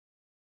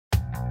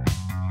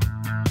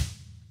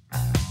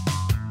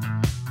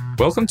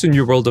Welcome to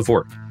New World of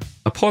Work,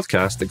 a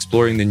podcast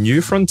exploring the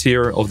new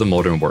frontier of the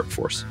modern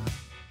workforce.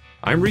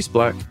 I'm Rhys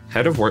Black,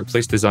 Head of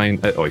Workplace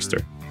Design at Oyster,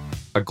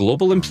 a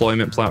global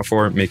employment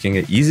platform making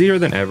it easier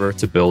than ever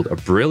to build a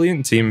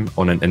brilliant team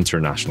on an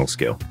international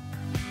scale.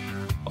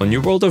 On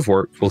New World of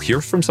Work, we'll hear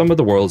from some of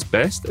the world's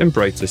best and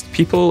brightest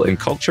people and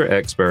culture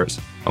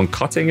experts on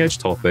cutting-edge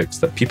topics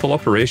that people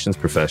operations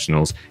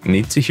professionals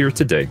need to hear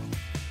today,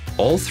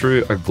 all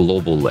through a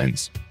global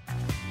lens.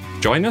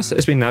 Join us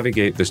as we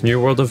navigate this new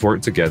world of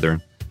work together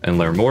and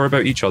learn more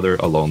about each other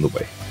along the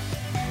way.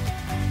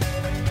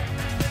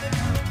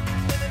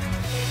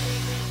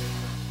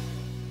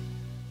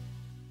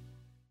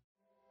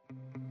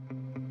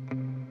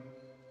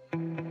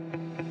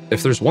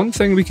 If there's one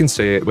thing we can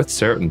say with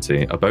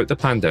certainty about the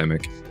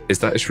pandemic, is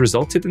that it's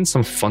resulted in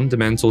some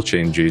fundamental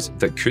changes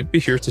that could be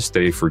here to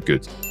stay for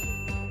good.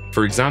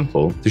 For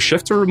example, the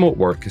shift to remote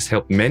work has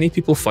helped many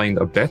people find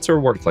a better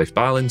work-life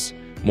balance,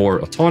 more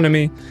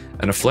autonomy,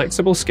 and a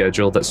flexible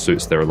schedule that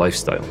suits their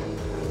lifestyle.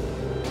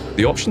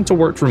 The option to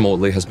work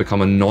remotely has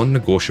become a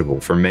non-negotiable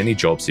for many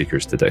job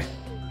seekers today.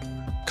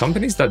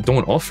 Companies that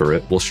don't offer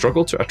it will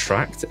struggle to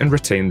attract and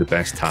retain the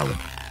best talent.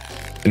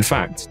 In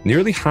fact,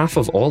 nearly half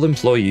of all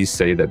employees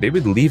say that they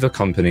would leave a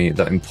company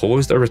that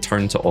imposed a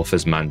return to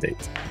office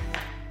mandate.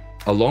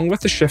 Along with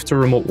the shift to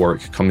remote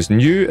work comes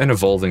new and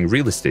evolving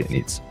real estate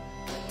needs.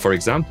 For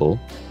example,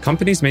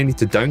 companies may need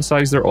to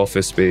downsize their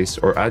office space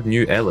or add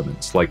new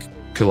elements like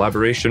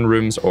collaboration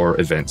rooms or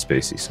event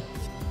spaces.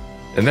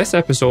 In this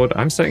episode,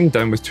 I'm sitting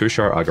down with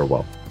Tushar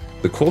Agarwal,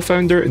 the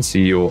co-founder and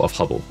CEO of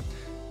Hubble,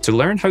 to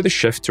learn how the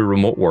shift to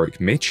remote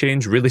work may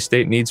change real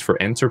estate needs for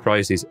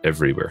enterprises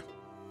everywhere.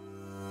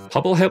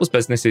 Hubble helps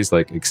businesses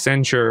like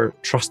Accenture,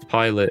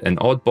 Trustpilot, and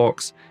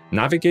Oddbox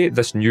navigate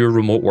this new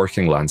remote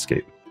working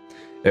landscape.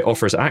 It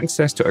offers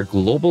access to a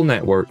global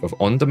network of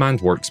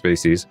on-demand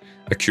workspaces,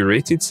 a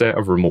curated set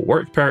of remote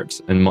work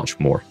perks, and much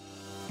more.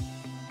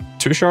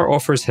 Tushar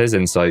offers his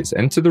insights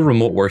into the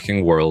remote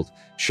working world,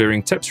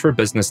 sharing tips for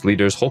business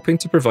leaders hoping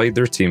to provide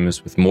their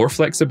teams with more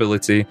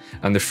flexibility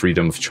and the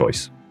freedom of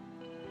choice.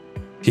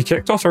 He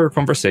kicked off our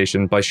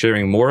conversation by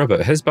sharing more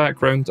about his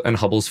background and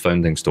Hubble's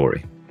founding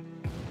story.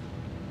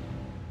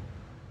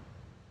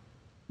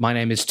 My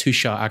name is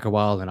Tushar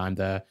Agarwal, and I'm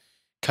the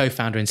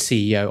co-founder and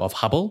CEO of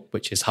Hubble,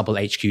 which is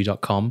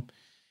hubblehq.com.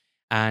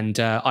 And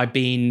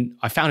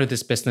I founded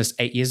this business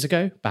 8 years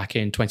ago, back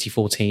in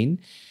 2014.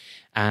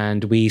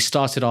 And we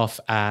started off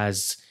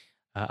as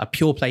a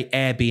pure play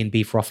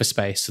Airbnb for office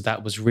space. So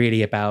that was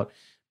really about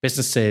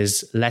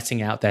businesses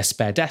letting out their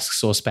spare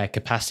desks or spare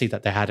capacity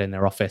that they had in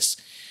their office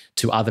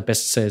to other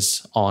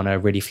businesses on a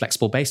really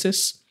flexible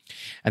basis.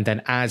 And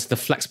then as the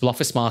flexible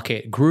office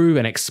market grew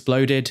and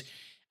exploded,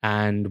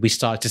 and we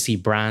started to see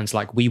brands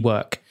like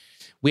WeWork,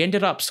 we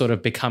ended up sort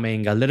of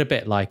becoming a little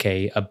bit like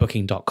a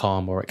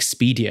Booking.com or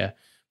Expedia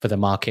for the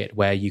market,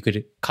 where you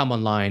could come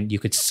online, you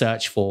could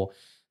search for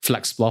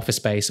flexible office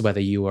space, whether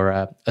you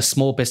were a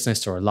small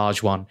business or a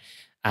large one,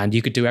 and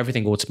you could do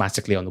everything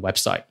automatically on the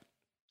website.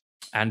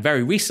 And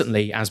very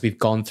recently, as we've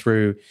gone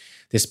through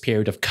this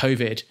period of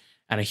COVID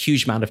and a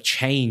huge amount of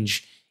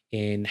change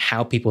in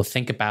how people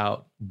think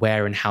about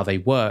where and how they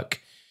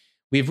work,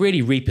 we've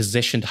really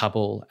repositioned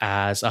Hubble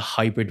as a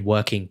hybrid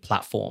working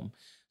platform.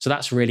 So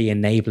that's really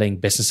enabling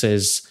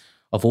businesses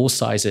of all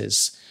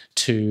sizes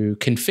to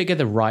configure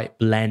the right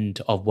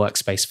blend of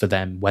workspace for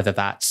them, whether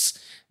that's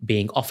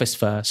being office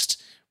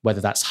first, whether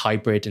that's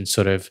hybrid and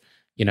sort of,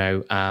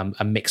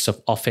 a mix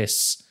of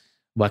office,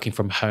 working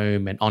from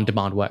home and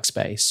on-demand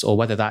workspace, or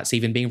whether that's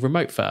even being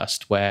remote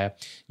first, where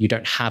you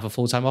don't have a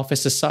full-time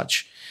office as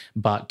such,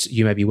 but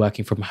you may be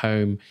working from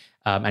home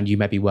and you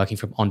may be working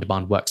from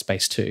on-demand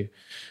workspace too.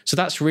 So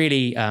that's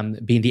really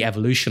been the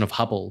evolution of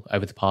Hubble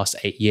over the past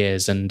 8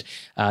 years. And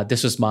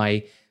this was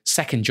my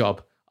second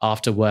job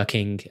after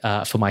working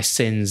for my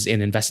sins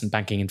in investment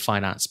banking and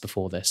finance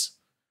before this.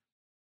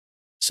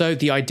 So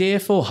the idea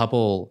for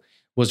Hubble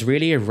was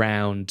really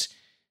around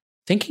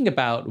thinking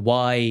about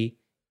why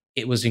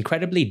it was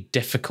incredibly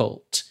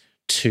difficult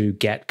to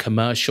get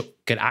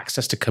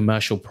access to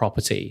commercial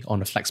property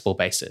on a flexible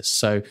basis.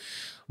 So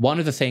one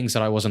of the things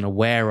that I wasn't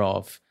aware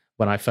of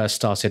when I first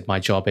started my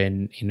job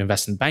in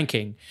investment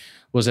banking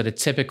was that a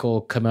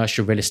typical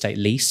commercial real estate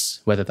lease,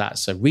 whether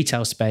that's a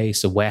retail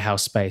space, a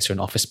warehouse space, or an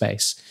office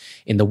space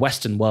in the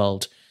Western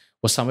world,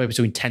 was somewhere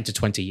between 10 to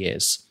 20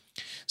 years.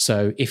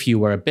 So if you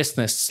were a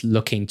business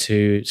looking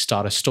to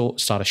start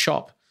a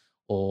shop,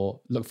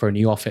 or look for a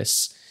new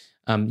office,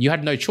 you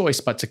had no choice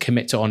but to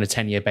commit to on a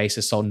 10-year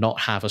basis or not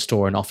have a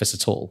store and office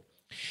at all.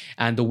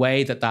 And the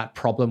way that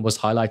problem was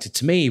highlighted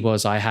to me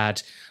was I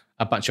had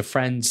a bunch of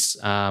friends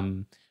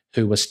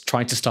who was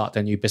trying to start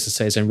their new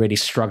businesses and really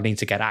struggling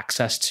to get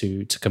access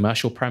to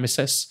commercial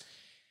premises.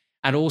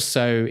 And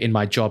also in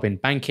my job in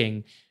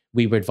banking,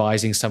 we were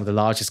advising some of the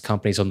largest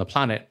companies on the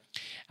planet,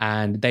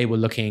 and they were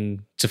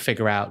looking to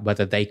figure out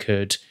whether they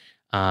could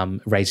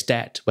raise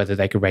debt, whether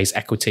they could raise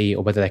equity,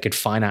 or whether they could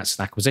finance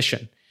an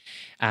acquisition.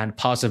 And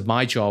part of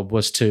my job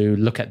was to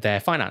look at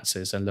their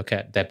finances and look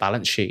at their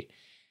balance sheet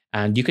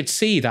And you could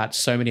see that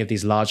so many of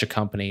these larger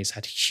companies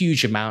had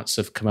huge amounts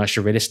of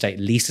commercial real estate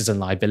leases and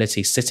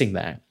liabilities sitting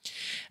there.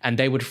 And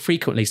they would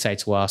frequently say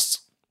to us,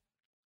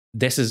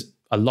 this is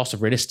a lot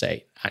of real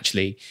estate,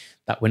 actually,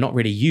 that we're not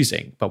really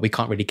using, but we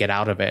can't really get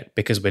out of it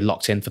because we're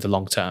locked in for the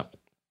long term.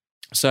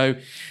 So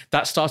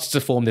that started to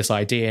form this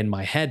idea in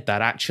my head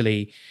that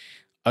actually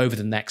over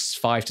the next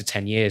 5 to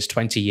 10 years,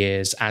 20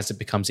 years, as it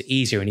becomes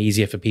easier and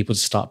easier for people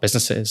to start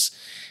businesses,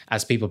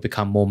 as people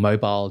become more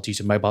mobile due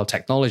to mobile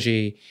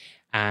technology,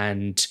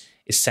 and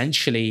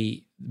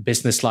essentially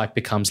business life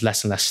becomes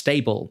less and less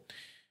stable,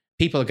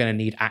 people are going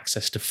to need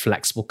access to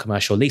flexible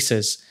commercial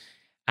leases.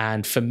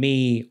 And for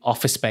me,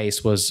 office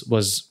space was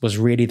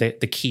really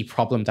the key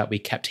problem that we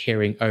kept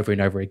hearing over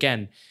and over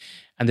again.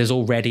 And there's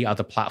already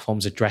other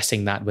platforms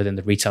addressing that within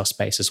the retail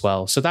space as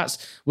well. So that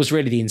was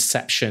really the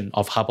inception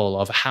of Hubble,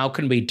 of how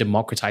can we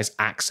democratize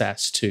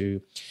access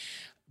to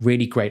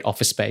really great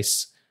office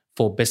space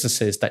for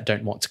businesses that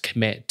don't want to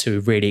commit to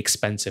really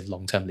expensive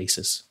long-term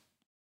leases.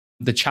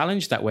 The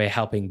challenge that we're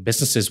helping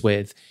businesses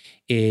with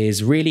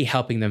is really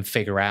helping them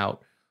figure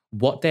out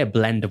what their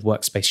blend of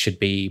workspace should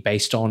be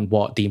based on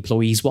what the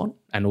employees want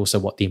and also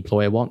what the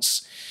employer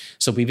wants.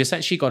 So we've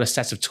essentially got a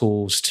set of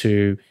tools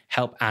to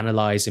help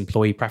analyze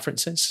employee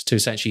preferences, to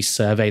essentially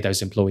survey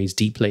those employees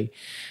deeply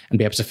and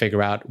be able to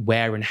figure out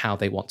where and how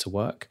they want to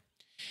work.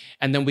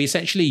 And then we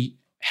essentially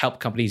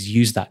help companies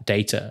use that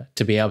data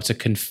to be able to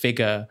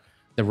configure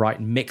the right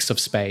mix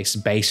of space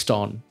based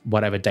on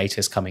whatever data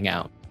is coming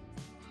out.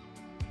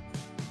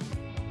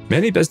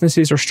 Many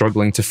businesses are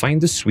struggling to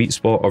find the sweet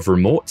spot of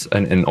remote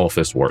and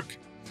in-office work.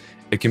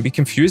 It can be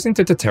confusing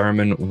to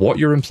determine what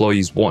your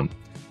employees want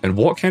and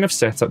what kind of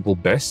setup will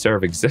best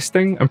serve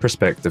existing and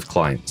prospective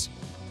clients.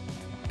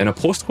 In a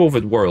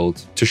post-COVID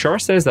world, Tushar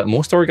says that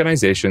most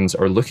organizations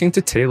are looking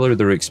to tailor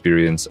their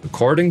experience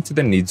according to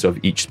the needs of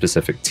each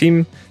specific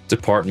team,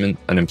 department,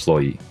 and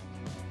employee.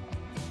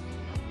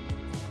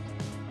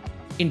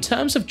 In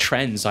terms of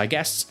trends, I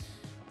guess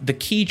the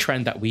key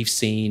trend that we've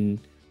seen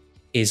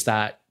is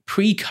that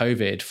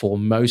pre-COVID, for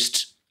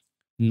most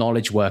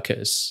knowledge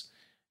workers,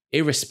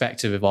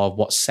 irrespective of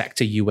what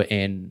sector you were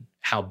in,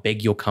 how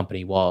big your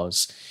company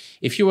was,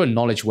 if you were a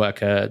knowledge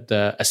worker,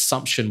 the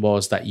assumption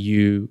was that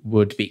you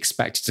would be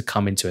expected to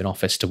come into an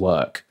office to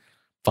work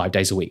 5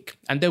 days a week.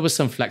 And there was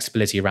some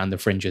flexibility around the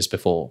fringes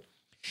before.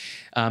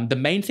 The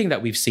main thing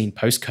that we've seen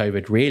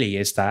post-COVID really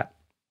is that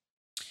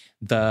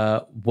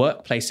the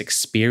workplace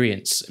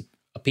experience,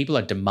 people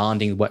are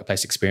demanding the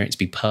workplace experience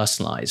be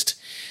personalized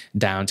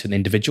down to an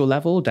individual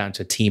level, down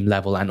to a team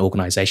level and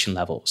organization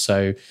level.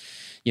 So,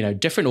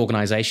 different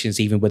organizations,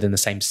 even within the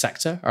same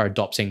sector, are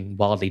adopting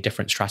wildly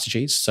different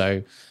strategies.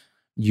 So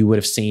you would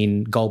have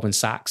seen Goldman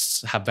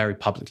Sachs have very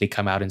publicly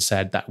come out and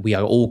said that we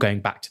are all going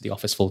back to the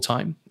office full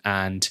time.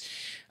 And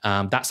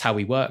that's how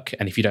we work.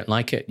 And if you don't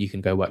like it, you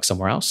can go work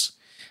somewhere else.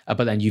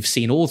 But then you've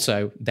seen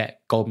also that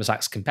Goldman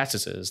Sachs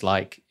competitors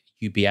like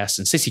UBS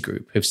and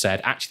Citigroup who've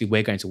said, actually,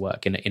 we're going to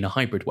work in a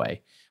hybrid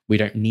way. We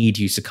don't need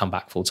you to come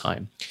back full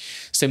time.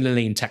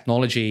 Similarly, in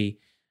technology,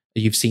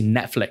 you've seen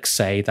Netflix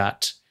say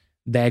that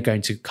they're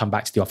going to come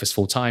back to the office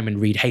full time,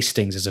 and Reed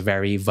Hastings is a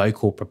very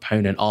vocal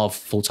proponent of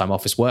full-time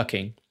office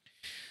working.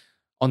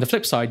 On the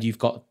flip side, you've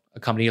got a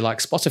company like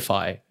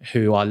Spotify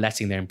who are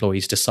letting their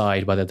employees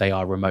decide whether they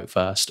are remote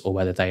first or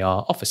whether they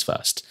are office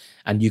first.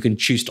 And you can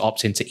choose to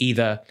opt into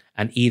either,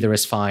 and either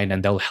is fine,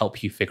 and they'll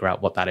help you figure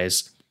out what that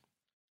is.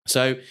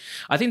 So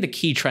I think the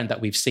key trend that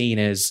we've seen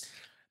is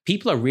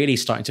people are really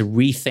starting to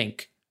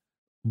rethink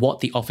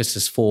what the office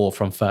is for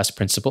from first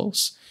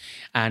principles.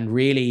 And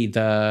really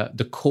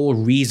the core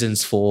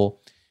reasons for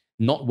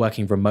not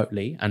working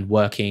remotely and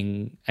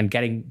working and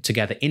getting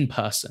together in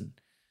person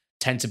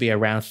tend to be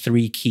around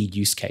 3 key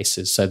use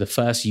cases. So the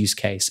first use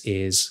case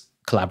is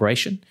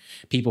collaboration.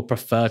 People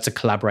prefer to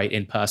collaborate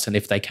in person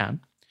if they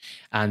can.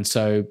 And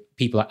so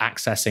people are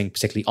accessing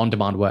particularly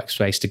on-demand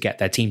workspace to get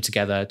their team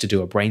together, to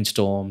do a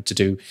brainstorm, to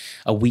do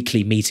a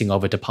weekly meeting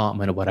of a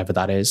department or whatever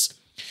that is.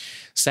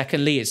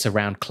 Secondly, it's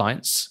around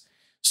clients.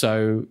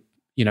 So,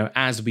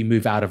 as we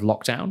move out of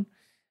lockdown,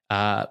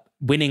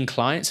 winning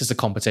clients is a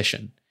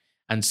competition.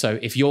 And so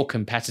if your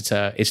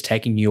competitor is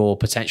taking your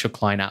potential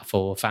client out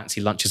for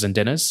fancy lunches and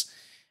dinners,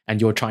 and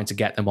you're trying to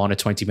get them on a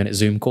 20-minute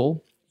Zoom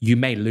call, you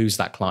may lose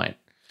that client.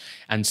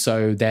 And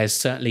so there's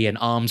certainly an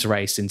arms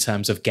race in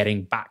terms of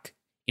getting back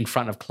in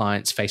front of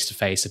clients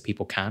face-to-face if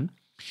people can.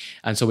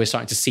 And so we're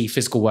starting to see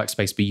physical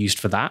workspace be used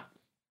for that.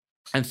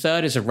 And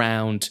third is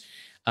around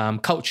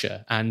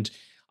culture. And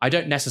I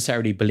don't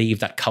necessarily believe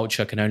that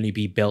culture can only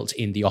be built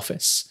in the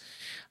office.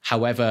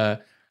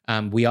 However,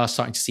 we are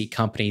starting to see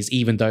companies,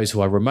 even those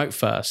who are remote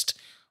first,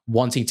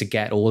 wanting to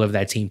get all of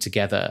their team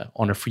together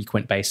on a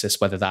frequent basis,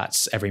 whether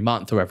that's every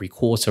month or every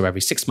quarter or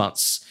every 6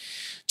 months,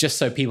 just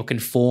so people can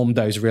form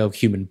those real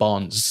human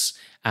bonds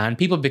and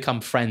people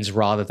become friends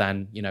rather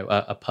than,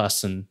 a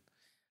person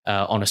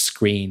on a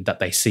screen that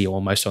they see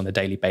almost on a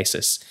daily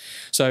basis.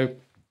 So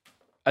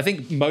I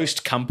think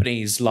most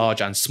companies, large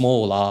and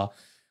small, are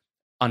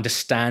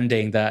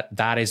understanding that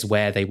that is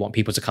where they want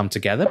people to come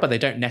together, but they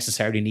don't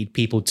necessarily need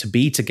people to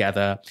be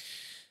together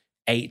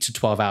 8 to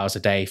 12 hours a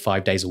day,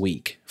 5 days a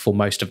week for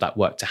most of that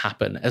work to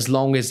happen, as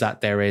long as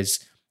that there is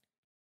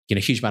a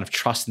huge amount of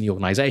trust in the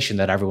organization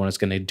that everyone is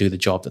going to do the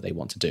job that they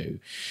want to do.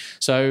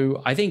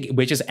 So I think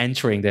we're just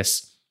entering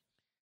this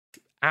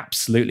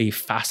absolutely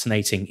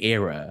fascinating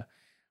era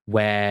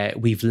where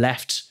we've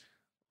left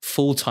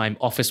full-time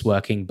office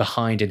working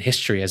behind in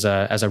history as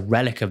a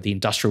relic of the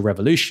Industrial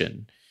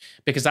Revolution,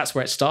 because that's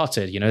where it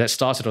started. That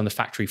started on the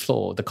factory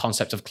floor. The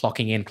concept of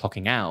clocking in,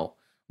 clocking out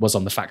was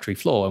on the factory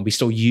floor, and we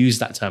still use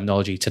that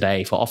terminology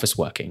today for office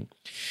working.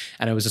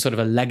 And it was a sort of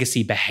a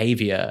legacy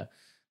behavior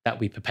that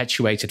we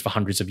perpetuated for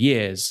hundreds of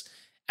years.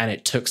 And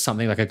it took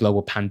something like a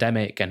global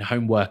pandemic and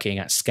home working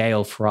at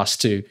scale for us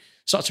to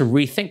start to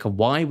rethink of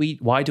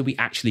why do we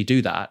actually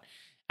do that?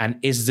 And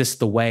is this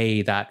the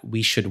way that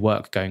we should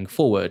work going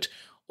forward?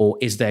 Or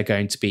is there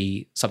going to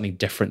be something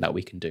different that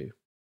we can do?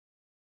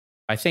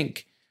 I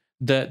think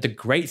the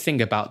great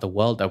thing about the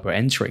world that we're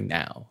entering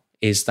now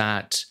is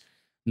that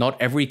not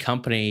every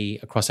company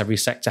across every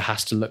sector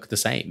has to look the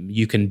same.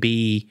 You can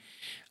be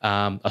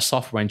a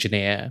software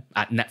engineer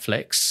at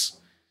Netflix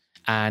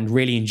and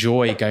really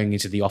enjoy going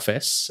into the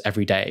office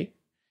every day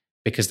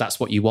because that's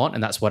what you want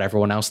and that's what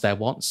everyone else there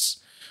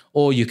wants.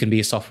 Or you can be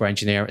a software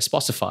engineer at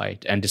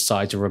Spotify and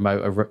decide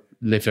to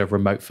live a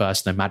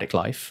remote-first nomadic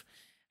life.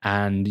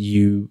 And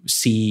you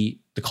see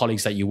the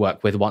colleagues that you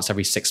work with once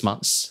every 6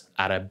 months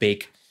at a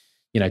big,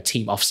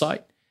 team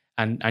offsite,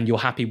 and you're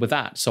happy with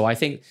that. So I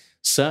think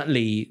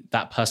certainly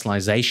that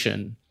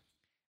personalization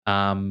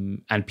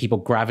and people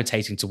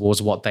gravitating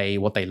towards what they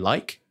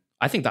like,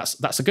 I think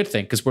that's a good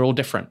thing because we're all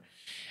different.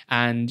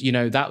 And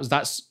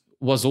that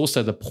was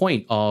also the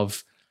point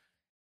of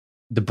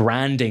the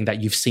branding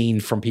that you've seen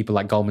from people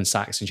like Goldman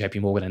Sachs and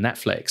JP Morgan and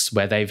Netflix,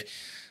 where they've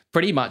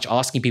pretty much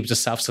asking people to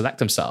self-select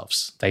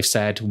themselves. They've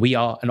said, we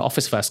are an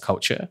office-first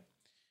culture.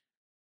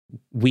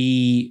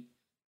 We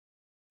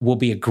will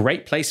be a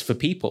great place for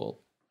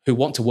people who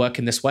want to work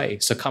in this way.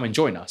 So come and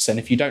join us. And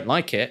if you don't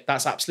like it,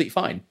 that's absolutely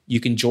fine. You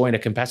can join a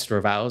competitor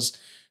of ours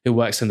who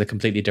works in a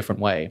completely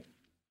different way.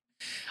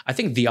 I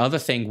think the other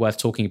thing worth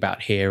talking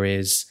about here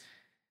is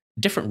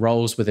different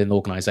roles within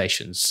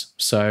organizations.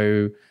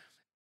 So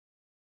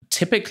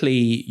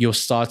typically you're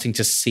starting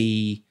to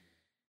see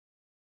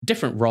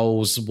different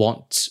roles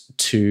want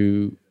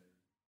to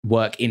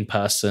work in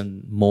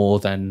person more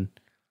than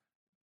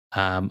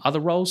other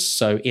roles.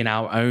 So in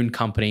our own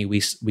company, we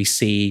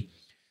see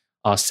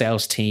our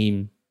sales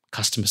team,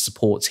 customer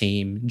support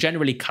team,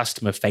 generally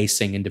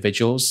customer-facing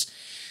individuals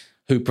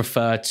who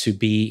prefer to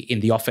be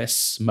in the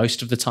office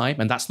most of the time.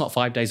 And that's not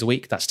 5 days a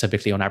week. That's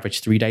typically on average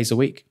 3 days a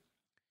week.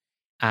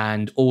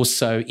 And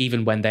also,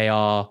 even when they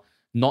are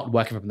not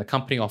working from the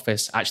company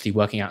office, actually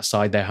working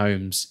outside their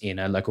homes in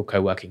a local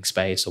co-working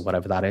space or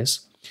whatever that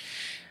is.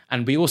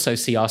 And we also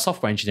see our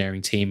software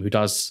engineering team who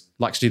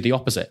likes to do the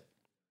opposite,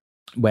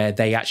 where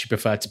they actually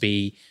prefer to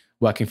be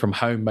working from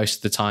home most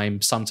of the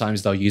time.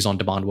 Sometimes they'll use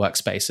on-demand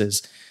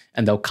workspaces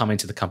and they'll come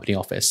into the company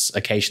office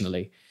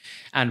occasionally.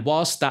 And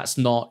whilst that's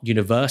not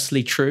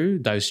universally true,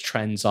 those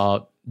trends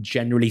are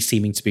generally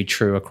seeming to be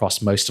true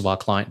across most of our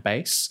client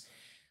base.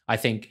 I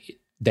think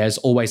there's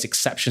always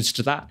exceptions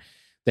to that.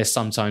 There's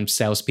sometimes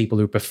salespeople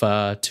who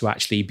prefer to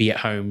actually be at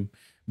home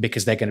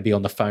because they're going to be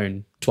on the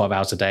phone 12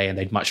 hours a day and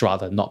they'd much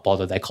rather not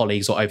bother their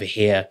colleagues or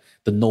overhear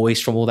the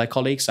noise from all their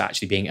colleagues. So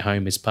actually being at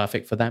home is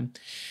perfect for them.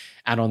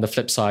 And on the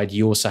flip side,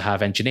 you also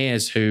have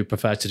engineers who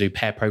prefer to do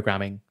pair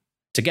programming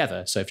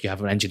together. So if you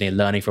have an engineer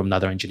learning from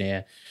another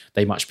engineer,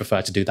 they much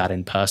prefer to do that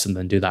in person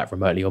than do that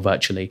remotely or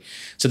virtually.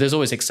 So there's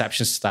always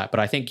exceptions to that. But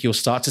I think you'll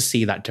start to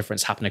see that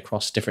difference happen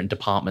across different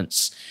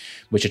departments,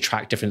 which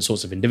attract different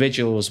sorts of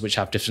individuals, which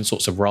have different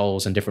sorts of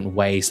roles and different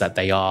ways that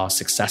they are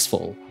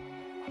successful.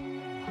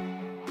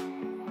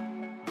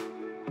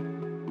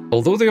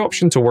 Although the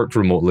option to work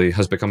remotely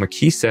has become a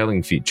key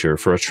selling feature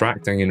for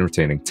attracting and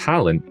retaining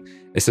talent,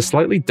 it's a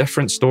slightly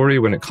different story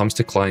when it comes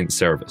to client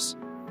service.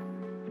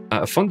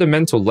 At a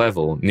fundamental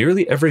level,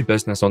 nearly every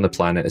business on the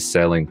planet is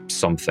selling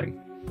something.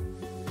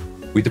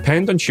 We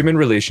depend on human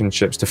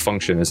relationships to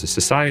function as a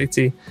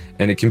society,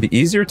 and it can be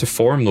easier to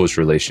form those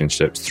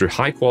relationships through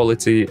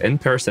high-quality,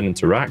 in-person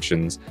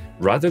interactions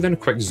rather than a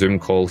quick Zoom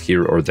call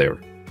here or there.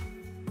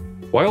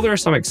 While there are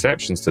some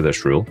exceptions to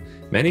this rule,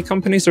 many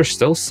companies are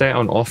still set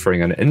on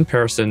offering an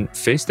in-person,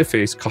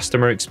 face-to-face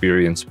customer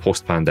experience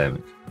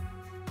post-pandemic.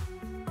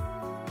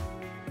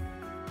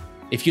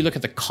 If you look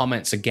at the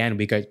comments, again,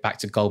 we go back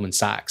to Goldman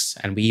Sachs,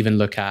 and we even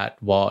look at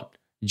what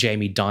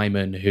Jamie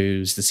Dimon,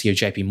 who's the CEO of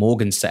JP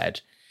Morgan,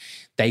 said.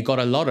 They got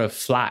a lot of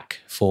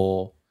flack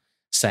for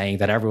saying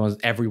that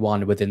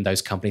everyone within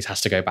those companies has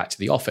to go back to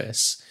the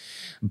office.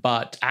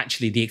 But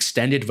actually, the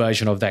extended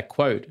version of their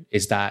quote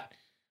is that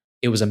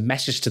it was a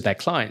message to their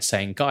clients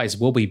saying, guys,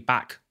 we'll be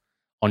back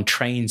on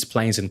trains,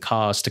 planes, and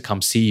cars to come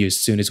see you as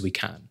soon as we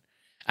can.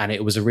 And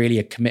it was really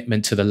a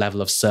commitment to the level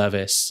of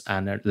service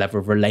and a level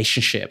of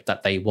relationship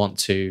that they want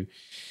to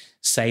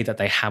say that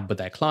they have with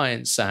their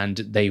clients, and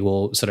they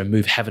will sort of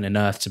move heaven and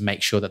earth to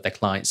make sure that their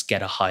clients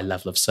get a high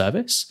level of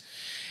service.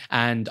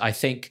 And I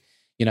think,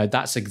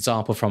 that's an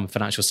example from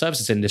financial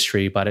services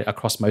industry, but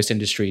across most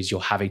industries, you're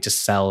having to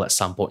sell at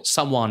some point.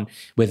 Someone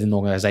within an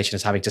organization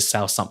is having to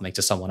sell something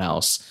to someone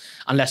else,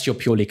 unless you're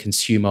purely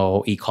consumer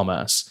or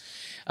e-commerce.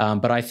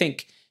 But I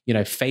think,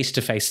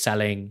 face-to-face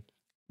selling,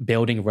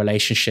 building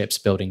relationships,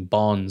 building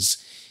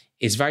bonds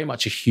is very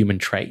much a human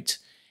trait.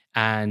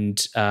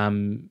 And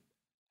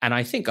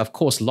I think, of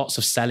course, lots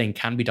of selling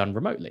can be done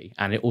remotely.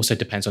 And it also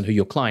depends on who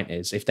your client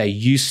is. If they're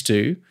used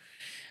to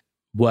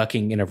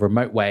working in a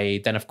remote way,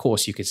 then of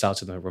course you could sell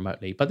to them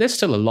remotely. But there's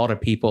still a lot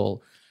of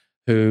people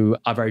who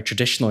are very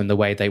traditional in the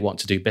way they want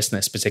to do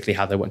business, particularly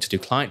how they want to do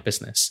client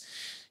business.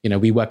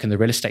 We work in the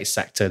real estate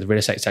sector. The real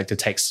estate sector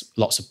takes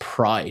lots of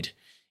pride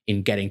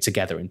in getting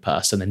together in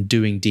person and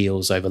doing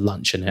deals over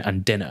lunch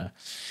and dinner.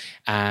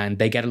 And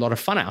they get a lot of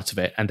fun out of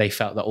it. And they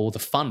felt that all the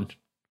fun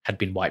had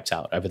been wiped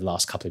out over the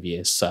last couple of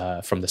years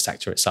from the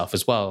sector itself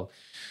as well.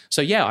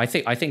 So yeah, I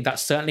think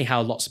that's certainly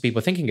how lots of people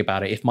are thinking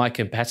about it. If my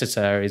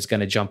competitor is going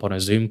to jump on a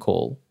Zoom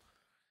call,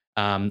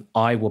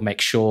 I will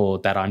make sure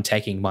that I'm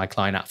taking my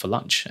client out for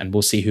lunch, and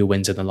we'll see who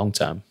wins in the long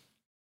term.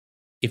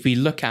 If we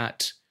look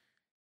at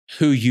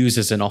who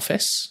uses an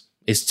office,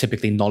 is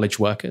typically knowledge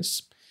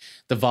workers.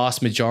 The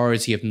vast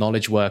majority of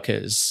knowledge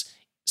workers,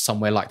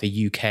 somewhere like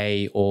the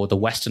UK or the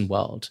Western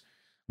world,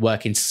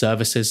 work in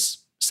services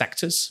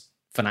sectors,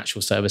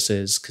 financial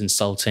services,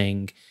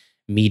 consulting,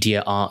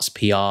 media, arts,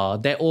 PR.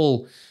 They're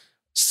all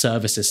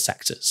services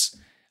sectors.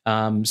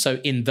 So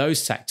in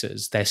those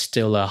sectors, there's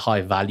still a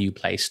high value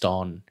placed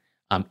on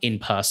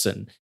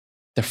in-person.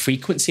 The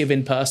frequency of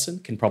in-person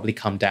can probably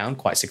come down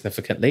quite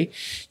significantly.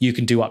 You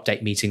can do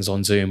update meetings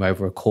on Zoom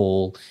over a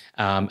call,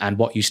 and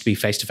what used to be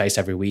face-to-face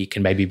every week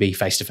can maybe be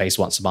face-to-face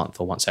once a month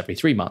or once every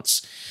 3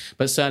 months.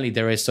 But certainly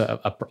there is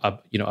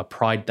a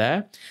pride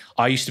there.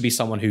 I used to be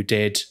someone who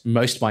did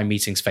most of my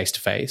meetings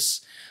face-to-face,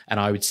 and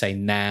I would say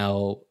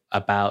now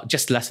about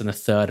just less than a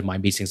third of my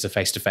meetings are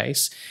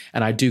face-to-face.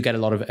 And I do get a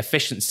lot of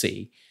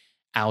efficiency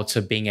out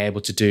of being able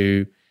to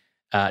do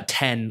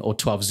 10 or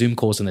 12 Zoom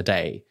calls in a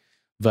day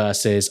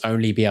versus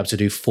only be able to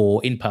do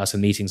 4 in-person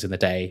meetings in a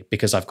day,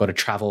 because I've got to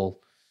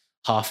travel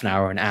half an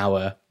hour, an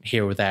hour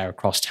here or there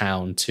across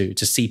town to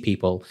see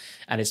people.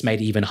 And it's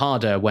made even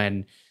harder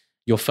when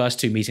your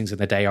first 2 meetings in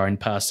the day are in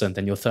person,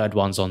 then your third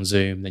one's on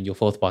Zoom, then your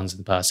fourth one's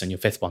in person, your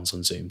fifth one's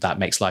on Zoom. That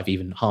makes life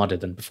even harder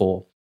than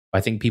before. I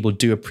think people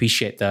do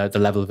appreciate the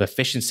level of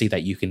efficiency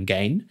that you can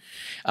gain.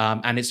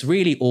 And it's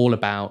really all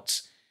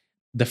about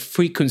the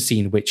frequency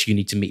in which you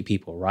need to meet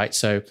people, right?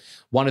 So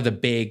one of the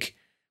big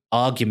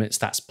arguments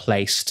that's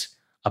placed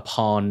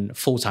upon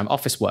full-time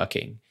office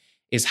working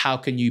is how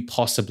can you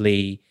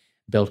possibly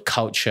build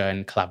culture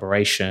and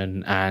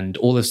collaboration and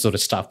all this sort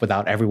of stuff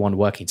without everyone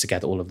working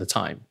together all of the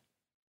time?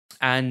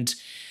 And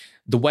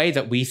the way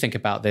that we think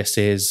about this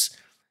is,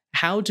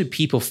 how do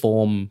people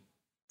form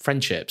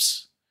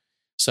friendships?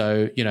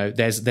 So,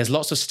 there's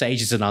lots of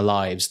stages in our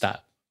lives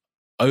that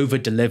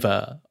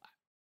over-deliver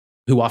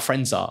who our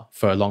friends are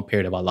for a long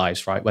period of our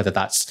lives, right? Whether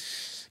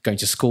that's going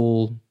to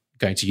school,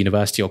 going to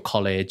university or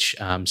college,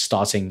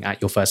 starting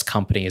at your first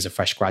company as a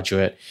fresh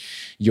graduate.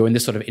 You're in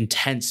this sort of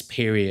intense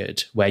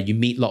period where you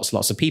meet lots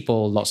of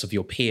people, lots of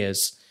your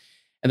peers,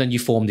 and then you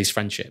form these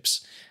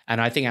friendships. And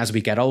I think as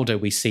we get older,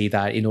 we see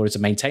that in order to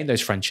maintain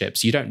those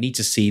friendships, you don't need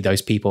to see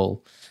those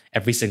people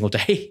every single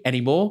day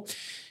anymore.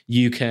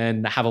 You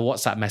can have a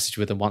WhatsApp message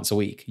with them once a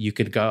week. You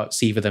could go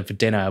see with them for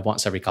dinner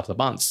once every couple of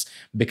months,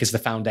 because the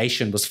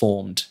foundation was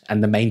formed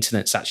and the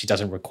maintenance actually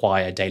doesn't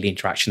require daily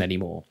interaction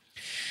anymore.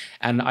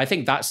 And I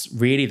think that's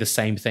really the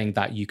same thing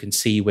that you can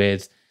see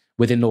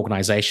within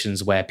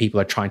organizations where people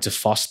are trying to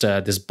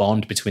foster this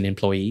bond between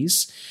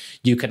employees.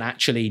 You can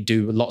actually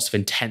do lots of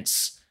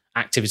intense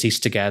activities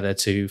together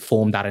to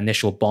form that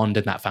initial bond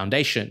and that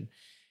foundation.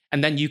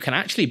 And then you can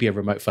actually be a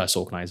remote first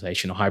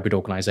organization or hybrid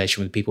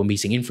organization with people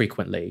meeting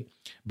infrequently,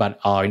 but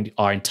are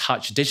in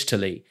touch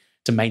digitally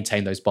to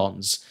maintain those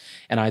bonds.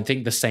 And I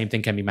think the same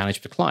thing can be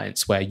managed for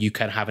clients, where you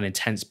can have an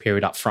intense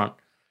period up front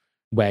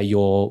where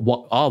you're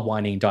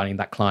wining and dining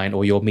that client,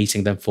 or you're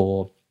meeting them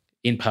for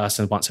in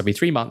person once every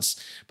 3 months,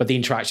 but the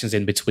interactions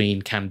in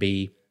between can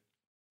be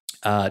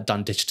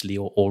done digitally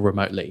or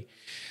remotely.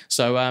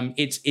 So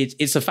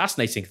it's a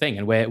fascinating thing.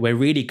 And we're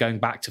really going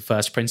back to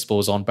first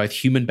principles on both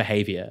human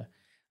behavior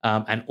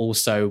and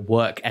also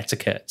work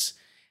etiquette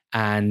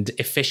and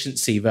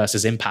efficiency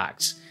versus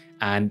impact.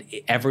 And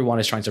everyone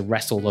is trying to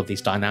wrestle all of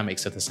these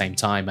dynamics at the same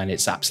time. And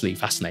it's absolutely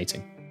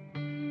fascinating.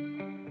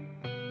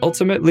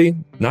 Ultimately,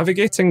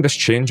 navigating this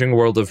changing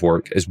world of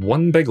work is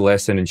one big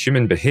lesson in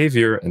human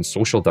behavior and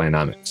social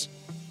dynamics.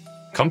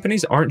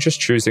 Companies aren't just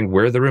choosing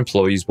where their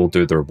employees will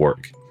do their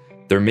work.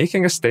 They're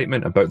making a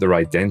statement about their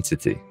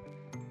identity,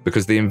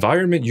 because the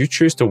environment you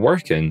choose to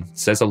work in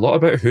says a lot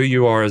about who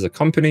you are as a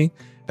company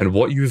and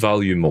what you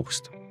value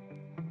most.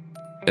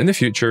 In the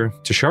future,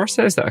 Tushar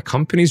says that a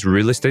company's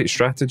real estate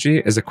strategy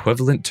is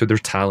equivalent to their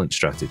talent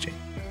strategy.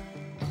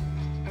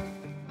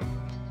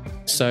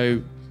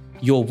 So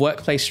your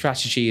workplace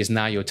strategy is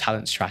now your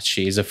talent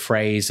strategy is a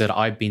phrase that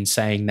I've been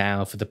saying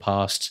now for the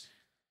past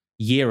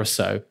year or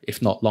so,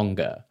 if not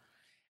longer.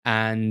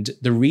 And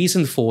the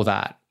reason for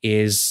that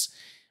is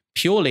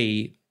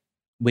purely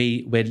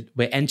we're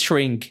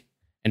entering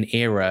an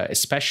era,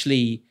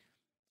 especially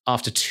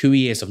after 2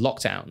 years of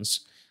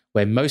lockdowns,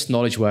 where most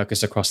knowledge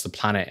workers across the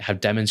planet have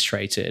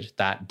demonstrated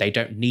that they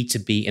don't need to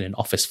be in an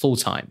office full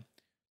time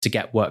to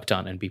get work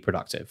done and be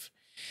productive.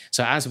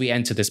 So as we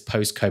enter this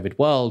post-COVID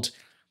world,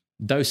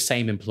 those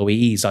same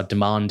employees are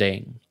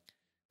demanding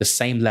the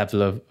same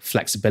level of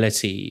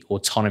flexibility,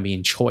 autonomy,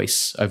 and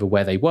choice over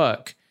where they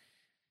work.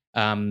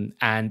 And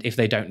if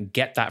they don't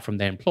get that from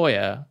their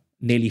employer,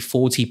 nearly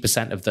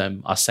 40% of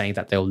them are saying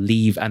that they'll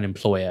leave an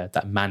employer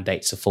that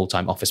mandates a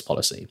full-time office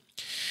policy.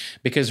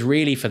 Because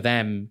really for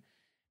them,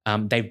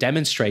 they've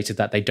demonstrated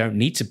that they don't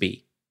need to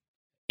be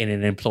in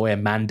an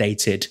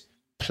employer-mandated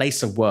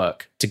place of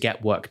work to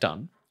get work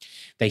done.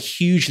 They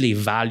hugely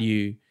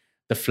value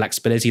the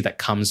flexibility that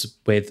comes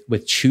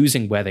with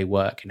choosing where they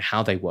work and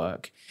how they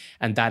work.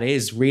 And that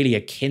is really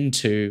akin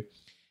to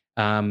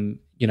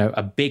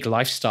a big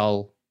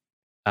lifestyle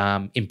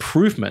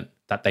improvement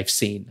that they've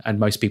seen and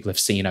most people have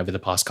seen over the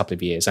past couple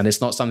of years. And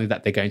it's not something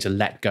that they're going to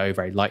let go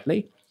very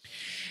lightly.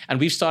 And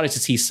we've started to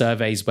see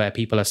surveys where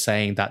people are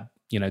saying that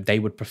they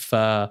would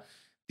prefer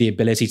the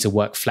ability to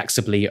work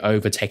flexibly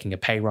over taking a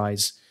pay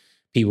rise.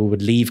 People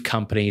would leave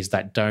companies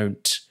that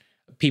don't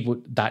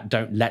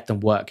let them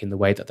work in the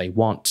way that they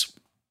want.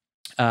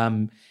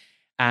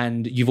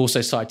 And you've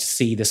also started to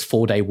see this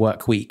 4-day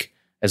work week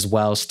as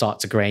well start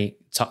to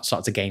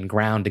gain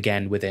ground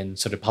again within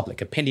sort of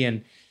public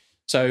opinion.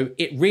 So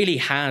it really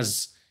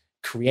has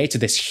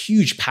created this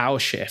huge power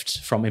shift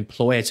from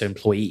employer to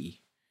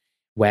employee,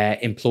 where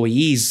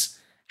employees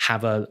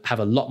have a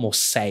lot more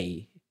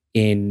say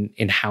in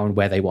how and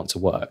where they want to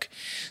work.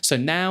 So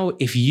now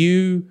if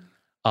you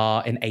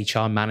are an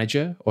HR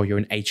manager or you're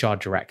an HR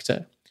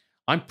director,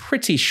 I'm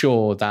pretty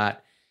sure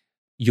that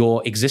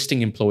your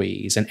existing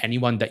employees and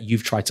anyone that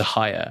you've tried to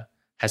hire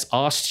has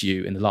asked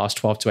you in the last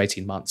 12 to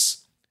 18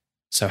 months,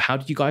 so how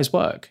do you guys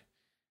work?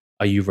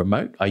 Are you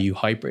remote? Are you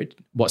hybrid?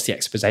 What's the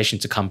expectation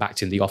to come back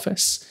to the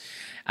office?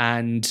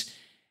 And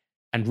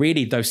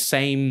really those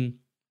same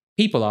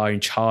people are in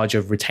charge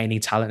of retaining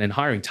talent and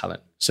hiring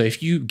talent. So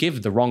if you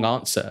give the wrong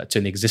answer to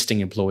an existing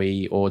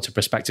employee or to a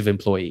prospective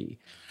employee,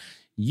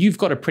 you've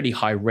got a pretty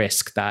high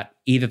risk that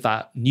either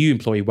that new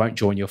employee won't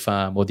join your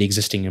firm or the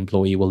existing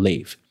employee will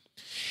leave.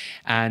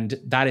 And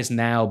that has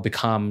now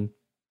become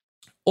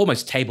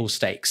almost table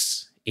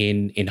stakes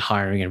in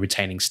hiring and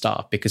retaining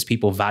staff because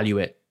people value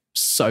it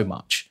so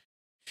much.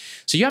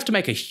 So you have to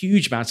make a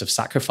huge amount of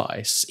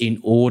sacrifice in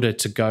order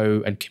to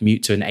go and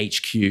commute to an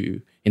HQ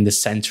in the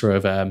center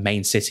of a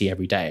main city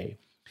every day.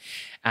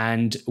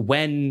 And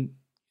when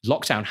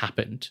lockdown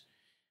happened,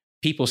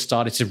 people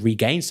started to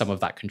regain some of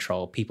that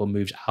control. People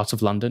moved out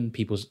of London.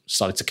 People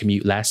started to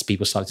commute less.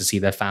 People started to see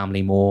their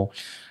family more.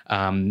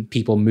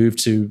 People moved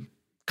to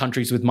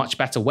countries with much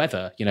better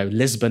weather.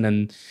 Lisbon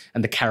and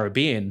the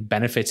Caribbean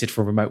benefited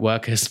from remote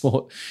workers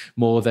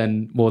more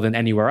than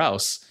anywhere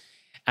else.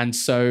 And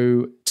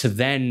so to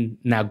then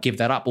now give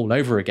that up all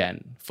over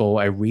again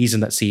for a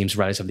reason that seems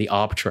relatively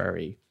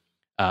arbitrary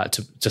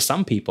to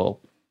some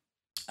people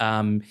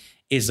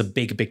is a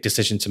big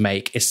decision to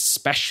make,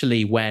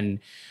 especially when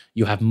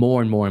you have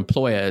more and more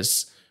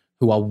employers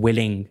who are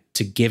willing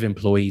to give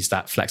employees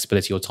that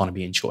flexibility,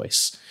 autonomy, and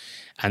choice.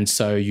 And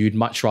so you'd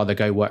much rather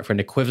go work for an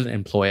equivalent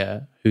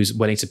employer who's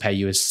willing to pay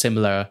you a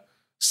similar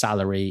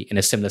salary in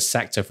a similar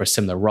sector for a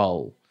similar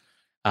role,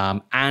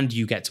 and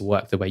you get to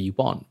work the way you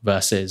want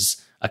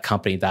versus a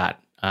company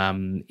that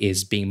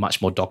is being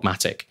much more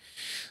dogmatic.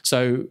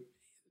 So,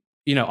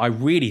 I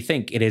really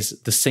think it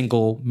is the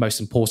single most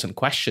important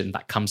question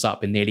that comes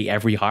up in nearly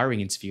every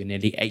hiring interview,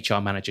 nearly HR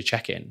manager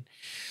check-in.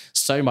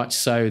 So much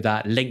so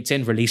that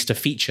LinkedIn released a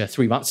feature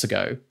 3 months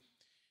ago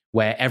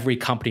where every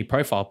company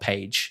profile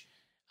page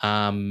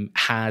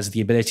has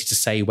the ability to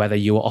say whether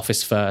you are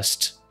office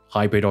first,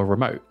 hybrid, or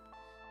remote.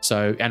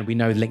 So, and we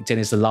know LinkedIn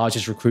is the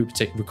largest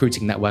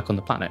recruiting network on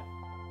the planet.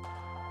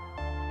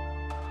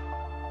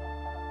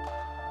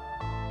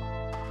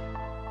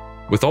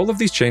 With all of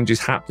these changes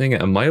happening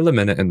at a mile a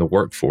minute in the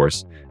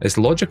workforce, it's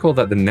logical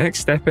that the next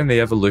step in the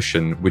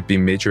evolution would be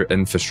major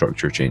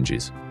infrastructure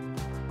changes.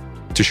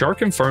 Tushar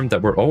confirmed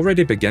that we're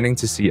already beginning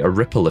to see a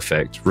ripple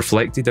effect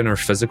reflected in our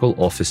physical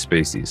office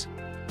spaces.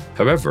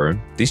 However,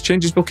 these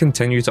changes will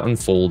continue to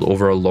unfold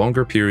over a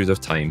longer period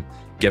of time,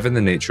 given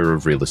the nature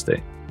of real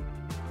estate.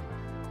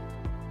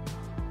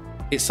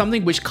 It's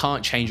something which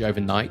can't change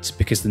overnight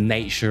because the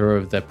nature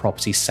of the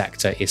property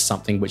sector is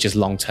something which is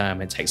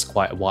long-term and takes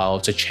quite a while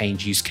to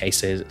change use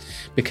cases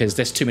because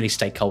there's too many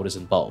stakeholders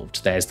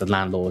involved. There's the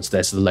landlords,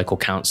 there's the local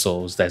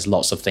councils, there's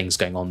lots of things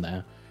going on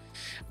there.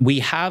 We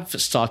have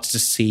started to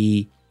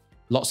see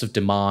lots of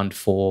demand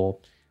for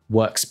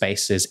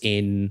workspaces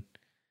in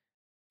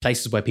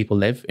places where people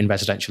live, in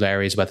residential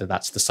areas, whether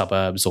that's the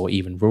suburbs or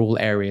even rural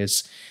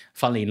areas.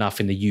 funnily enough,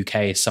 in the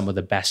UK, some of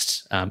the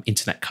best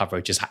internet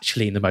coverage is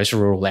actually in the most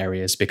rural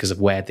areas because of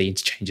where the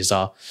interchanges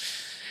are.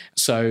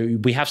 So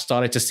we have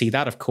started to see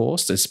that, of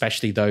course,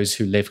 especially those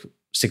who live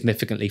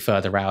significantly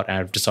further out and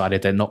have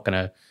decided they're not going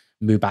to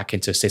move back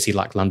into a city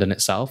like London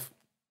itself.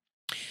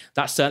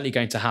 That's certainly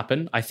going to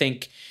happen. I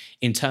think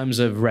in terms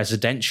of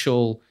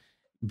residential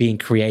being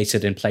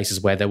created in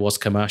places where there was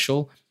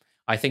commercial,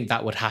 I think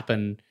that would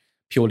happen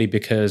purely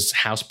because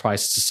house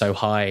prices are so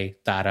high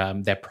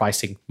that they're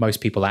pricing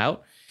most people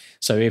out.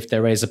 So if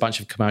there is a bunch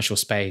of commercial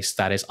space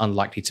that is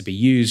unlikely to be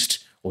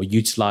used or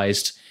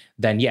utilized,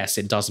 then yes,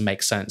 it does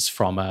make sense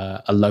from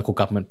a local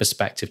government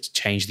perspective to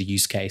change the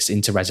use case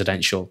into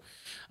residential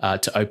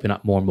to open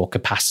up more and more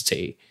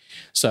capacity.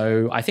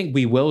 So I think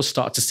we will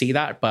start to see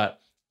that, but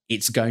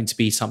it's going to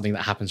be something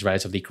that happens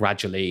relatively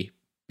gradually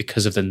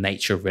because of the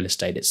nature of real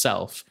estate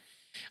itself.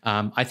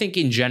 I think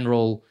in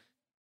general,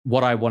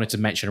 what I wanted to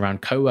mention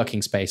around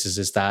co-working spaces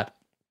is that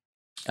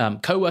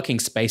co-working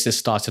spaces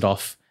started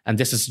off, and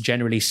this is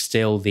generally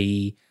still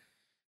the,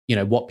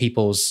 what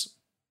people's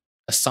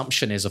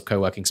assumption is of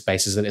co-working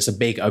spaces, that it's a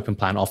big open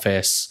plan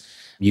office.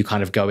 You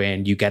kind of go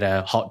in, you get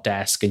a hot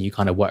desk, and you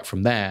kind of work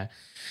from there.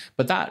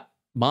 But that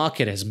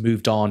market has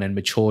moved on and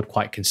matured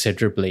quite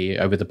considerably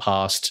over the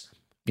past,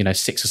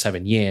 6 or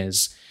 7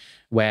 years,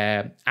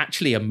 where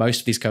actually most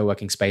of these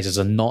co-working spaces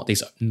are not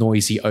these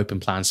noisy open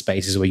plan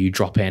spaces where you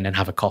drop in and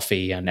have a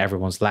coffee and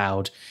everyone's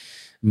loud.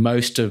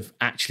 Most of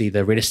actually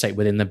the real estate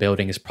within the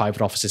building is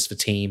private offices for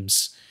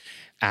teams.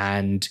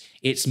 And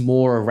it's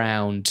more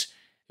around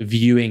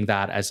viewing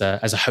that as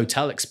a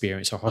hotel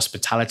experience or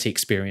hospitality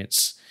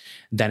experience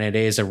than it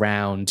is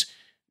around,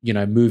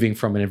 moving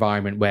from an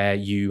environment where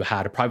you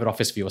had a private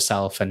office for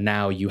yourself and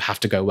now you have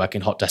to go work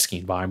in hot desking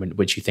environment,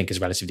 which you think is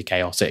relatively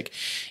chaotic.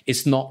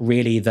 It's not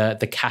really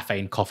the cafe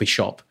and coffee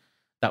shop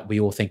that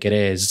we all think it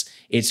is.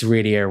 It's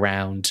really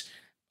around,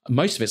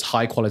 most of it's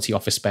high quality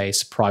office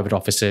space, private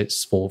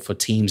offices for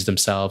teams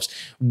themselves,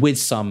 with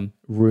some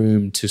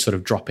room to sort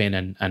of drop in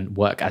and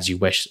work as you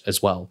wish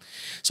as well.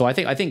 So I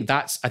think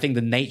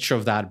the nature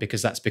of that,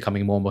 because that's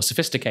becoming more and more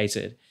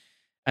sophisticated,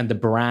 and the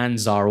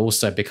brands are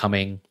also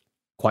becoming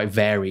quite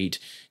varied.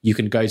 You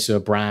can go to a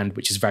brand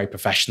which is very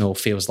professional,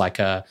 feels like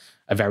a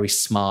very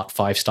smart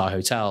 5-star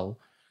hotel,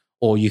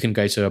 or you can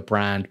go to a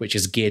brand which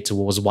is geared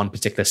towards one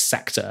particular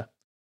sector.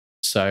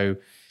 So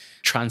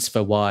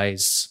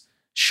TransferWise,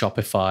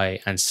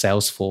 Shopify, and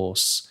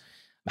Salesforce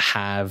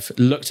have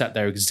looked at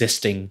their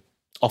existing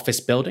office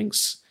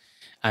buildings,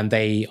 and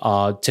they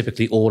are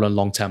typically all on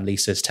long-term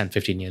leases, 10,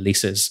 15-year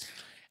leases.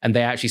 And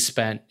they actually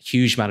spent a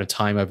huge amount of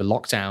time over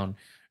lockdown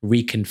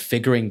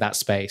reconfiguring that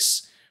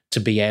space to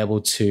be able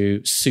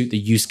to suit the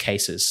use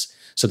cases.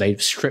 So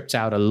they've stripped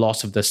out a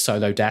lot of the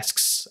solo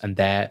desks and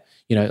a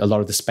lot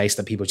of the space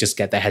that people just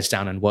get their heads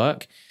down and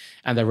work.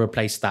 And they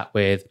replaced that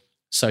with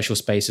social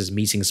spaces,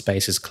 meeting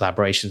spaces,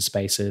 collaboration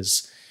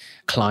spaces,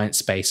 client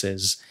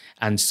spaces.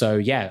 And so,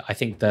 yeah, I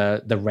think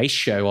the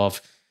ratio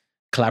of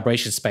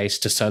collaboration space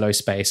to solo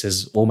space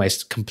is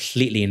almost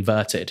completely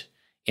inverted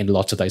in a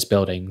lot of those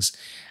buildings.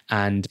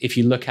 And if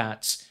you look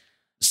at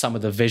some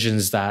of the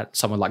visions that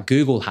someone like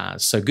Google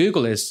has. So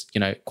Google is,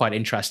 quite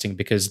interesting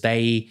because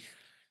they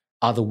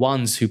are the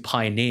ones who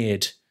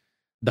pioneered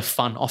the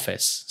fun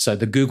office. So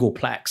the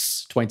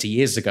Googleplex 20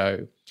 years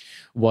ago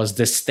was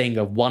this thing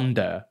of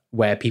wonder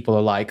where people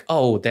are like,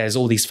 oh, there's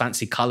all these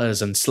fancy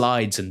colors and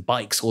slides and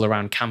bikes all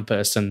around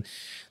campus. And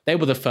they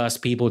were the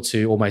first people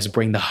to almost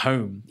bring the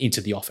home into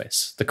the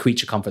office, the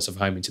creature comforts of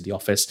home into the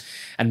office,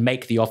 and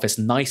make the office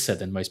nicer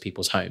than most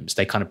people's homes.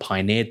 They kind of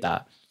pioneered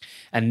that.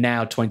 And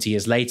now 20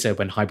 years later,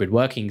 when hybrid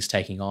working is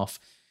taking off,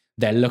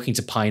 they're looking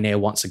to pioneer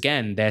once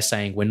again. They're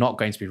saying we're not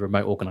going to be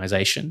remote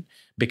organization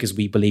because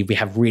we believe we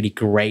have really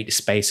great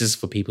spaces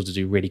for people to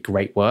do really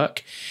great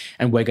work.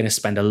 And we're going to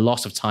spend a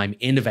lot of time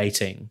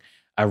innovating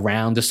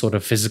around the sort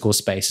of physical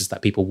spaces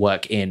that people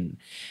work in.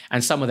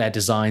 And some of their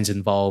designs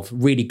involve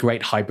really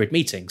great hybrid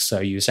meetings. So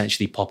you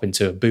essentially pop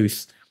into a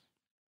booth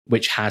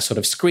which has sort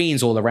of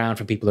screens all around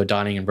for people who are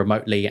dining in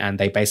remotely. And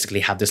they basically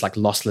have this like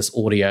lossless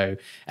audio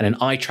and an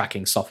eye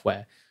tracking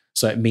software.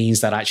 So it means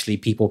that actually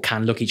people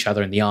can look each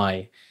other in the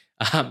eye,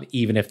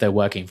 even if they're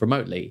working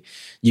remotely.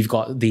 You've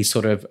got these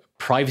sort of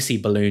privacy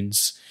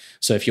balloons.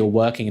 So if you're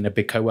working in a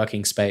big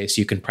co-working space,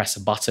 you can press a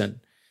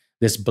button.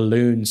 This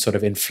balloon sort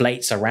of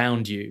inflates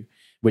around you,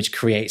 which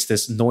creates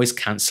this noise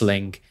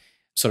cancelling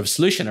sort of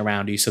solution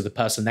around you. So the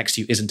person next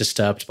to you isn't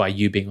disturbed by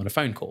you being on a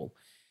phone call.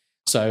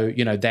 So,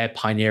 they're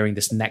pioneering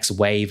this next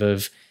wave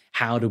of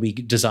how do we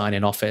design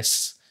an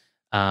office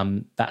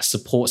that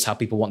supports how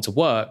people want to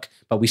work,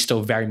 but we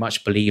still very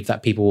much believe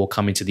that people will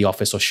come into the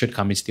office or should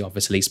come into the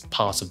office at least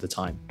part of the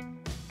time.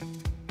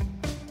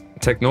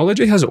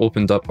 Technology has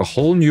opened up a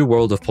whole new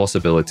world of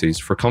possibilities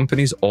for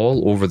companies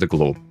all over the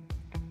globe.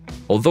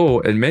 Although,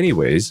 in many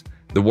ways,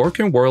 the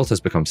working world has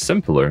become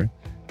simpler,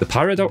 the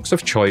paradox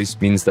of choice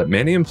means that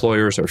many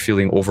employers are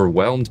feeling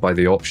overwhelmed by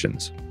the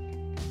options.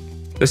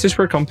 This is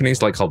where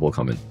companies like Hubble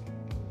come in.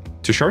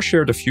 Tushar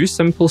shared a few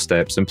simple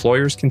steps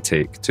employers can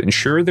take to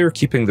ensure they're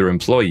keeping their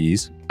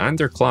employees and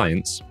their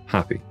clients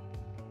happy.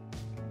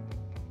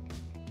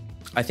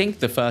 I think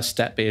the first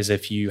step is,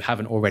 if you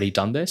haven't already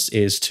done this,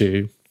 is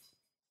to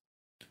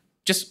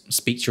just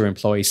speak to your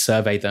employees,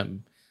 survey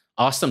them,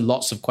 ask them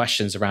lots of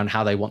questions around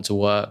how they want to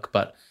work,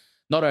 but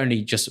not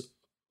only just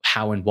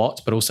how and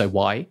what, but also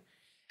why.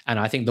 And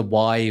I think the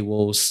why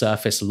will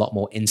surface a lot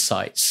more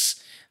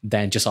insights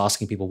than just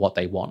asking people what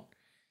they want.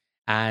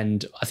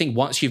 And I think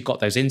once you've got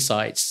those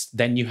insights,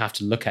 then you have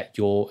to look at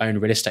your own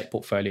real estate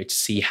portfolio to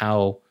see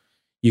how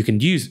you can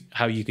use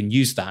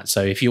that.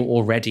 So if you're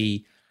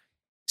already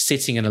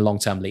sitting in a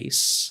long-term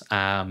lease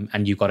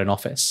and you've got an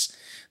office,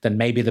 then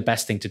maybe the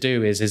best thing to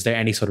do is there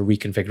any sort of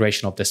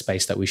reconfiguration of this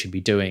space that we should be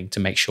doing to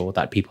make sure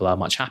that people are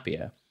much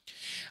happier?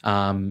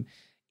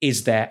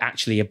 Is there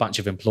actually a bunch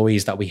of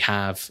employees that we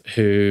have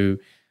who,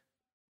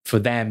 for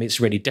them, it's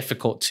really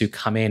difficult to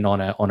come in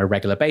on a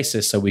regular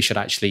basis, so we should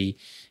actually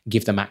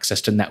give them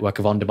access to a network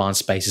of on-demand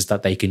spaces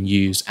that they can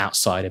use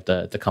outside of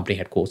the company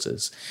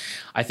headquarters.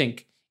 I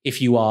think if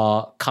you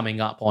are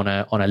coming up on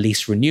a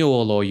lease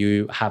renewal, or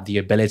you have the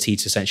ability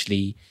to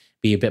essentially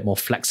be a bit more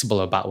flexible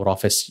about what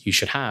office you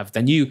should have,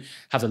 then you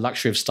have the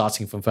luxury of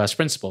starting from first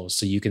principles.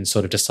 So you can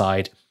sort of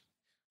decide,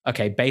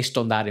 okay, based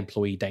on that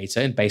employee data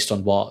and based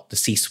on what the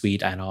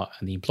C-suite and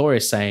the employer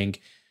is saying,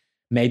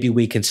 maybe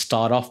we can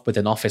start off with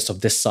an office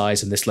of this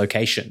size and this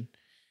location,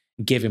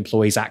 give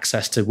employees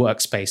access to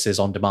workspaces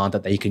on demand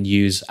that they can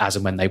use as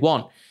and when they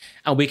want.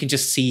 And we can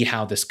just see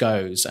how this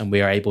goes. And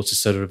we are able to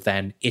sort of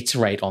then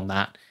iterate on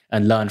that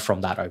and learn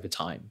from that over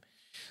time.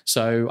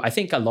 So I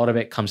think a lot of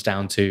it comes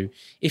down to,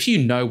 if you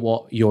know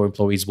what your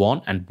employees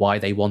want and why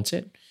they want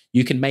it,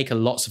 you can make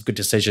lots of good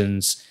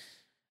decisions,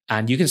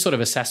 and you can sort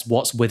of assess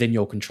what's within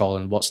your control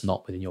and what's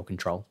not within your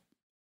control.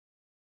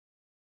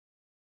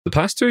 The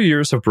past 2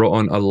 years have brought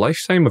on a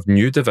lifetime of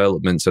new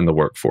developments in the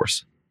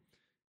workforce.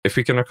 If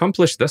we can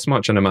accomplish this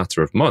much in a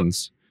matter of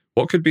months,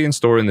 what could be in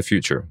store in the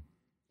future?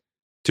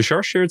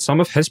 Tushar shared some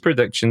of his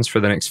predictions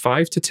for the next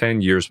 5 to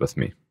 10 years with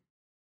me.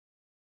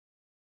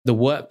 The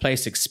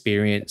workplace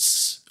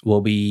experience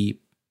will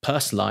be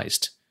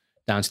personalized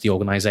down to the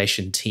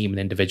organization, team, and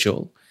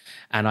individual.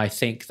 And I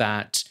think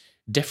that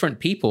different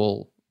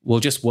people will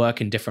just work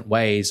in different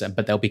ways,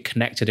 but they'll be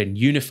connected and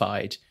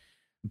unified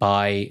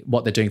by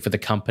what they're doing for the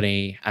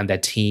company and their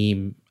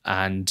team,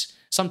 and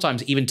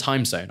sometimes even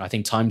time zone. I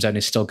think time zone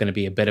is still going to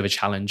be a bit of a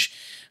challenge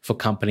for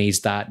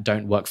companies that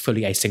don't work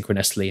fully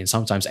asynchronously, and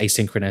sometimes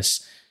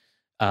asynchronous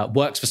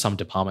works for some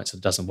departments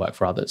and doesn't work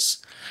for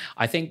others.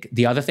 I think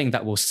the other thing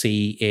that we'll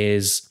see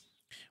is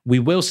we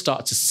will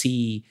start to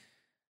see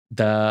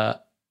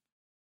the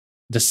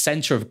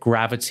center of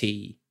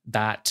gravity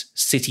that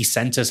city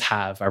centers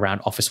have around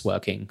office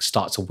working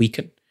start to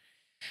weaken.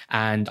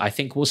 And I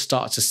think we'll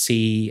start to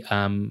see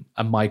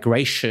a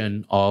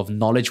migration of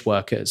knowledge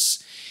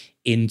workers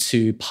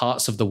into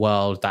parts of the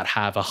world that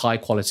have a high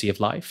quality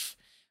of life,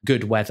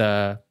 good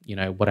weather,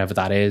 whatever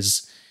that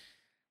is,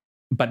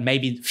 but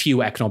maybe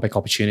fewer economic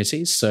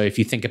opportunities. So if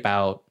you think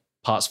about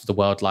parts of the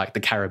world like the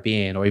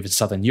Caribbean or even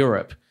Southern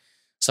Europe,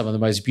 some of the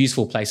most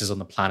beautiful places on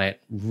the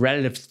planet,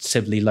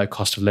 relatively low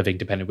cost of living,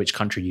 depending on which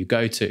country you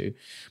go to.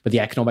 But the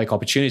economic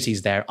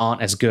opportunities there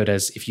aren't as good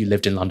as if you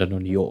lived in London or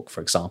New York,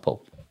 for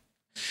example.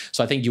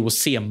 So I think you will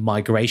see a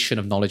migration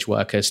of knowledge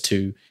workers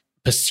to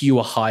pursue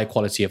a higher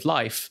quality of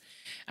life.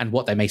 And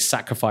what they may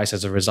sacrifice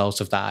as a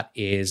result of that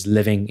is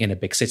living in a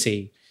big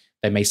city.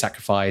 They may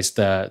sacrifice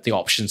the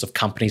options of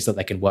companies that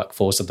they can work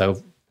for. So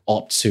they'll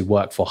opt to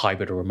work for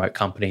hybrid or remote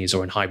companies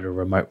or in hybrid or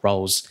remote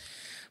roles.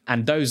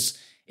 And those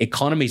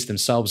economies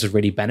themselves would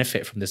really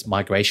benefit from this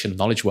migration of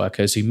knowledge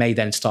workers, who may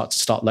then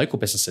start local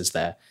businesses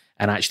there.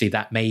 And actually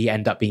that may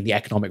end up being the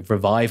economic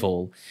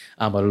revival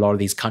of a lot of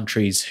these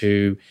countries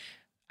who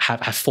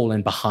have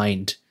fallen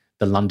behind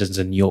the Londons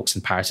and New Yorks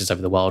and Parises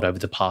of the world over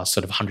the past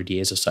sort of 100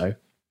 years or so.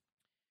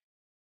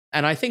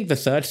 And I think the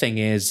third thing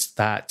is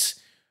that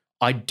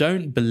I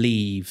don't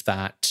believe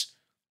that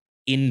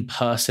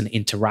in-person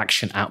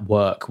interaction at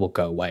work will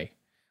go away.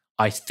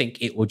 I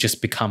think it will just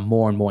become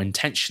more and more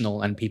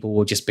intentional, and people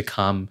will just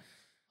become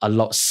a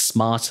lot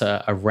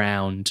smarter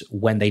around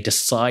when they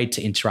decide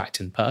to interact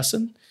in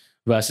person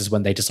versus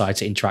when they decide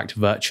to interact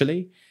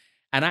virtually.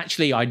 And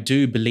actually, I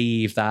do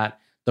believe that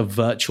the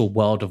virtual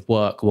world of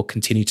work will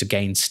continue to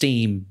gain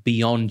steam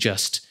beyond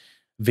just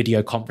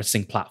video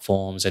conferencing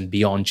platforms and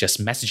beyond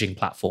just messaging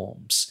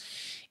platforms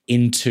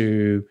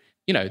into,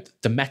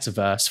 the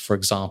metaverse, for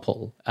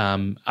example.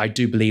 I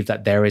do believe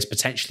that there is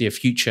potentially a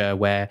future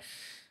where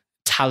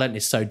talent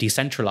is so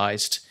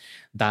decentralized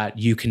that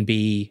you can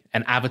be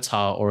an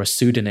avatar or a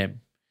pseudonym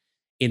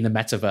in the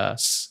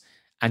metaverse,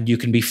 and you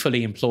can be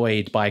fully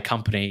employed by a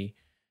company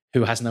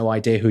who has no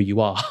idea who you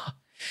are.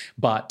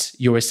 But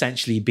you're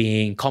essentially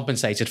being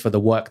compensated for the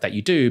work that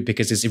you do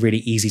because it's really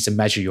easy to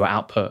measure your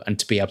output and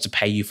to be able to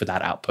pay you for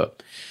that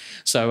output.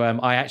 So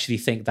I actually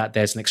think that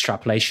there's an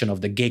extrapolation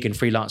of the gig and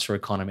freelancer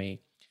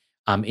economy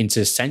into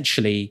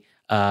essentially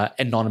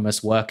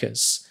anonymous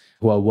workers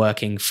who are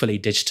working fully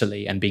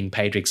digitally and being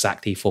paid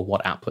exactly for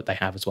what output they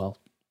have as well.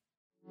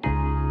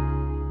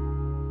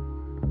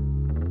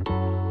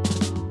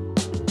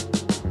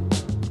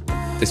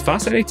 It's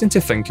fascinating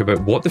to think about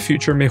what the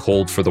future may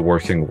hold for the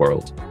working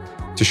world.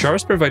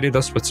 Tushar's provided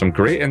us with some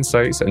great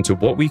insights into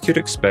what we could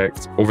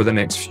expect over the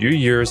next few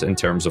years in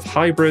terms of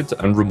hybrid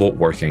and remote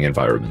working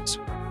environments.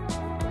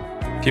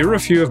 Here are a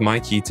few of my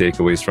key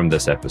takeaways from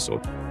this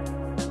episode.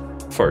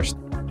 First,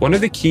 one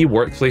of the key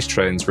workplace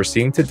trends we're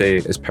seeing today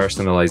is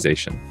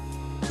personalization.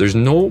 There's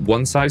no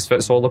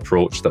one-size-fits-all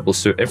approach that will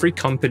suit every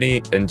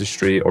company,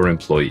 industry, or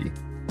employee.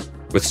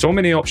 With so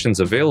many options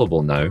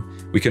available now,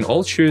 we can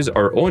all choose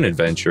our own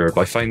adventure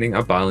by finding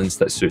a balance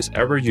that suits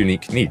our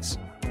unique needs.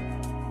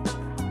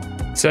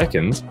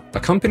 Second, a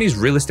company's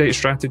real estate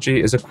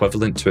strategy is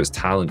equivalent to its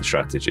talent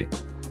strategy.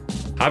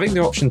 Having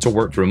the option to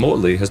work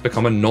remotely has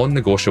become a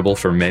non-negotiable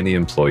for many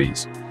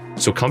employees,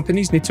 so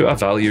companies need to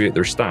evaluate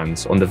their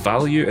stance on the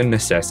value and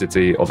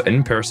necessity of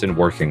in-person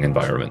working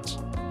environments.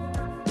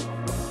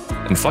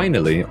 And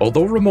finally,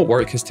 although remote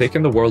work has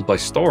taken the world by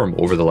storm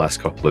over the last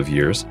couple of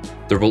years,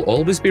 there will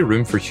always be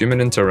room for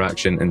human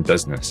interaction in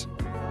business.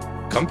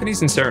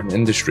 Companies in certain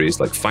industries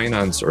like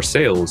finance or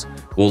sales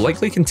will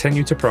likely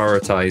continue to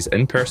prioritize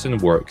in-person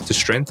work to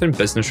strengthen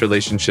business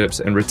relationships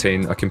and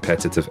retain a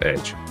competitive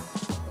edge.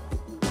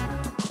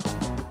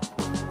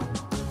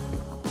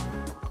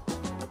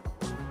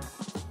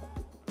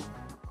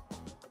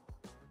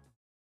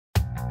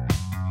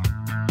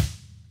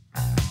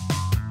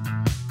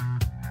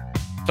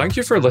 Thank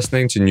you for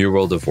listening to New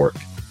World of Work,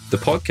 the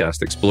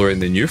podcast exploring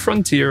the new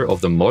frontier of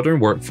the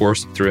modern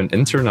workforce through an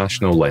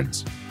international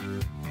lens.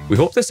 We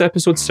hope this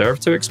episode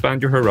served to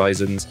expand your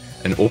horizons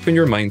and open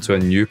your mind to a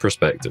new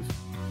perspective.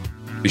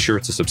 Be sure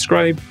to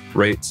subscribe,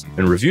 rate,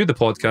 and review the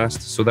podcast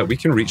so that we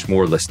can reach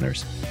more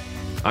listeners.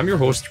 I'm your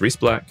host, Rhys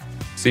Black.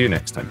 See you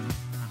next time.